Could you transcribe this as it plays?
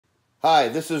Hi,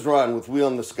 this is Ron with Wheel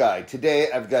in the Sky.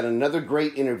 Today I've got another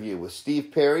great interview with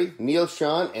Steve Perry, Neal,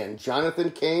 Schon, and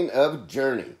Jonathan Cain of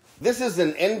Journey. This is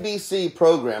an NBC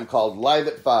program called Live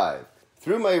at 5.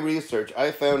 Through my research,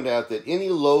 I found out that any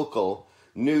local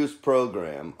news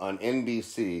program on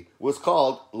NBC was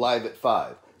called Live at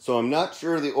 5. So I'm not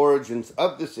sure the origins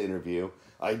of this interview.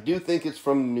 I do think it's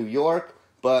from New York,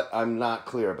 but I'm not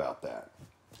clear about that.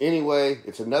 Anyway,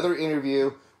 it's another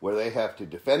interview where they have to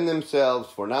defend themselves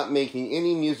for not making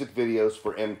any music videos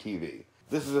for MTV.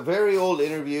 This is a very old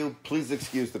interview. Please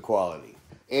excuse the quality.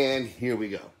 And here we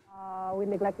go. We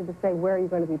neglected to say where you're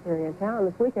going to be appearing in town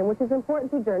this weekend, which is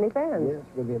important to Journey fans. Yes,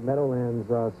 we're going to be at Meadowlands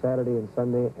Saturday and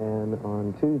Sunday and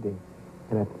on Tuesday.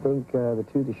 And I think the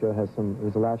Tuesday show has some, it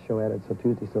was the last show added, so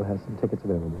Tuesday still has some tickets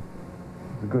available.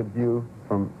 It's a good view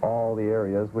from all the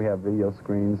areas. We have video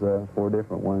screens, 4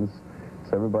 different ones.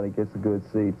 So everybody gets a good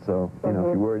seat. So, you know, if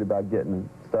you're worried about getting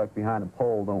stuck behind a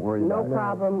pole, don't worry about it. No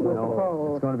problem with the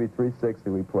pole. It's going to be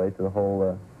 360 we play to the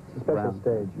whole special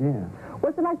stage. Yeah.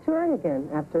 What's it like touring again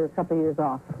after a couple of years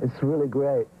off? It's really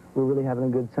great. We're really having a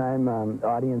good time.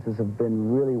 Audiences have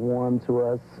been really warm to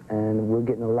us, and we're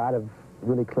getting a lot of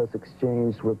really close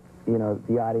exchange with, you know,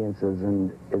 the audiences,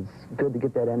 and it's good to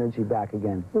get that energy back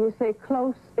again. When you say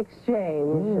close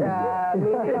exchange,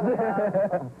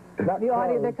 the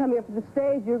audience, they're coming up to the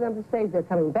stage, you're going to the stage, they're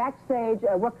coming backstage,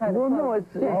 what kind of... Well, no, it's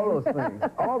all those things.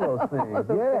 All those things,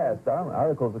 yes.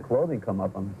 Articles of clothing come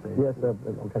up on the stage. Yes,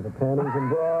 all kinds of panties and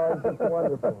bras. It's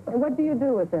wonderful. And what do you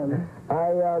do with them?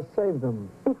 I save them.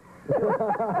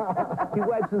 He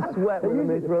wipes his sweat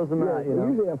when he throws them out, you know.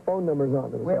 They usually have phone numbers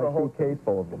on them. We have a whole case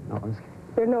full of them. No, I'm just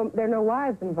kidding. There are no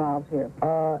wives involved here.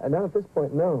 And not at this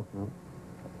point, no.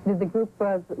 Did the group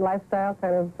lifestyle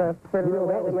kind of further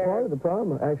away that was part of the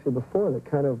problem, actually, before, that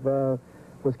kind of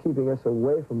was keeping us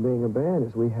away from being a band,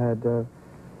 is we had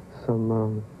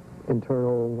some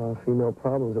internal female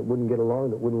problems that wouldn't get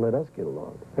along, that wouldn't let us get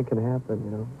along. That can happen,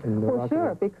 you know. Well,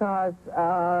 sure, because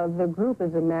the group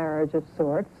is a marriage of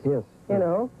sorts. Yes. You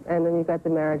know, and then you've got the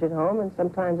marriage at home, and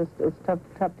sometimes it's tough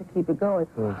to keep it going.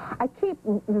 Yes.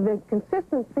 The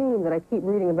consistent theme that I keep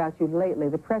reading about you lately,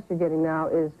 the press you're getting now,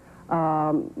 is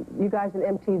you guys at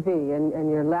MTV and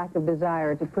your lack of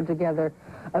desire to put together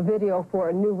a video for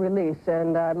a new release.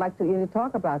 And I'd like you to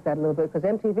talk about that a little bit, because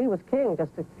MTV was king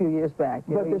just a few years back.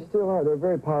 But they still are. They're a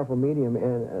very powerful medium,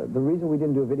 and the reason we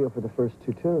didn't do a video for the first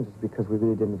 2 tunes is because we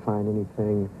really didn't find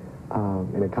anything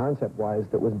in a concept-wise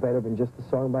that was better than just the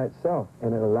song by itself,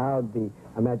 and it allowed the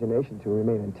imagination to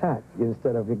remain intact.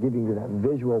 Instead of giving you that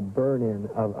visual burn-in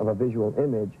of a visual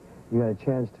image, you had a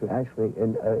chance to actually,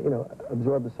 you know,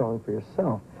 absorb the song for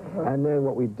yourself. And then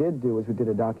what we did do is we did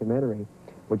a documentary,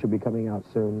 which will be coming out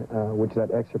soon, which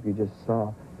that excerpt you just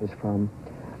saw is from.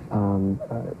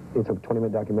 It's a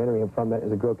 20-minute documentary, and from that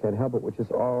is A Girl Can't Help It, which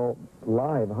is all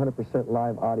live, 100%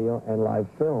 live audio and live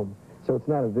film. So it's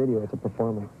not a video, it's a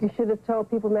performance. You should have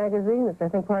told People magazine that I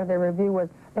think part of their review was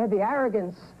they had the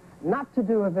arrogance not to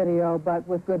do a video, but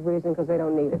with good reason, because they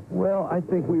don't need it. Well, I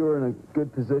think we were in a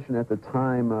good position at the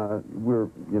time. We're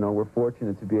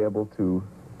fortunate to be able to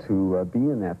be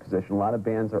in that position. A lot of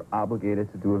bands are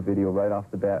obligated to do a video right off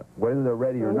the bat, whether they're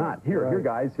ready or not. Here,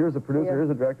 guys, here's a producer, here's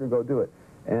a director, go do it.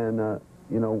 And,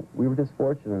 you know, we were just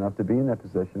fortunate enough to be in that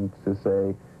position to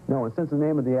say, no, and since the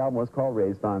name of the album was called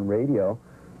Raised on Radio,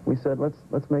 we said,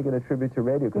 let's make it a tribute to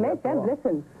radio. Make them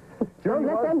listen. Don't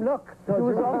let them look. There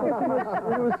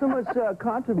was so much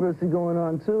controversy going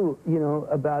on, too, you know,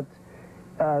 about,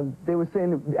 they were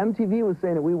saying, MTV was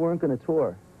saying that we weren't going to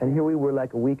tour. And here we were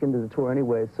like a week into the tour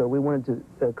anyway, so we wanted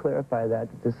to clarify that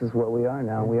this is what we are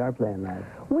now. We are playing live.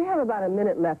 We have about a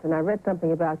minute left, and I read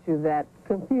something about you that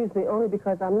confused me only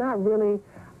because I'm not really,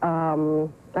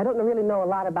 I don't really know a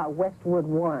lot about Westwood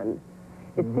One.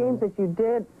 It seems that you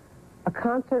did a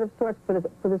concert of sorts for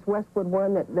this Westwood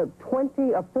One that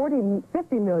 20 or 40,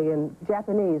 50 million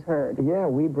Japanese heard. Yeah,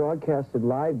 we broadcasted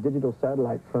live digital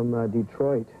satellite from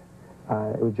Detroit.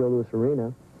 It was Joe Louis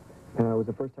Arena. It was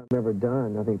the first time ever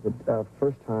done. I think the the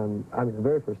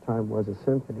very first time was a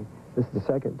symphony. This is the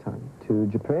second time to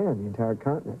Japan, the entire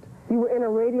continent. You were in a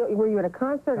radio, were you at a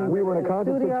concert? We were in a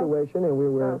concert situation, and we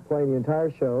were playing the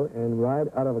entire show, and right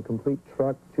out of a complete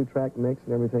truck, 2-track mix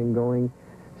and everything going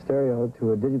stereo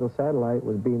to a digital satellite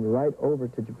was being right over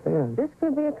to Japan. This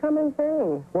could be a coming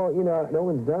thing. Well, you know, no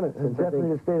one's done it since. It's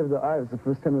definitely the state of the art. It's the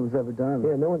first time it was ever done.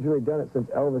 Yeah, no one's really done it since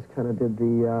Elvis kind of did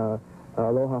the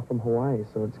Aloha from Hawaii,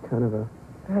 so it's kind of a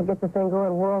get the thing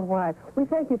going worldwide. We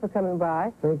thank you for coming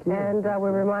by. Thank you. And we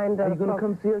remind Are you going to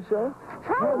come see our show?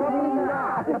 Probably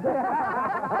not.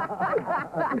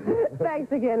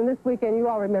 Thanks again. And this weekend, you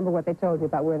all remember what they told you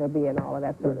about where they'll be and all of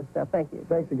that sort of stuff. Thank you.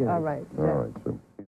 Thanks again. All right. All right, so.